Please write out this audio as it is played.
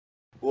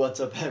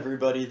What's up,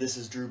 everybody? This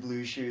is Drew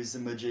Blue Shoes, the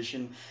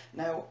magician.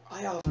 Now,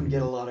 I often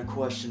get a lot of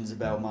questions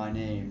about my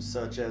name,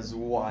 such as,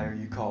 why are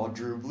you called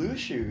Drew Blue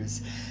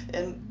Shoes?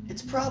 And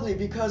it's probably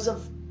because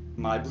of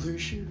my blue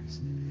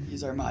shoes.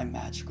 These are my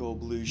magical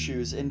blue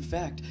shoes. In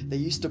fact, they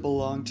used to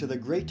belong to the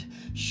great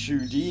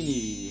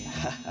Shoudini.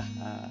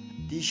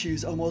 These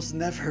shoes almost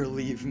never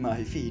leave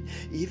my feet,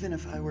 even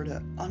if I were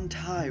to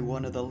untie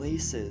one of the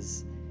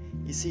laces.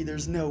 You see,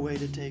 there's no way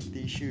to take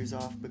these shoes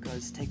off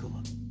because, take a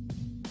look.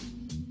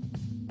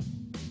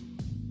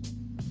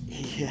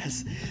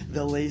 Yes,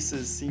 the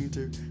laces seem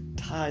to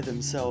tie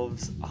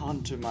themselves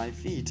onto my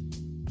feet.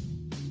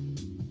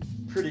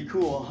 Pretty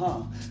cool,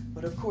 huh?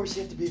 But of course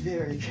you have to be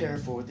very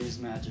careful with these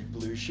magic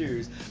blue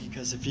shoes,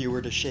 because if you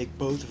were to shake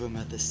both of them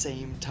at the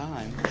same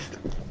time,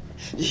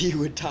 you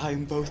would tie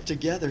them both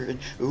together and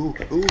ooh.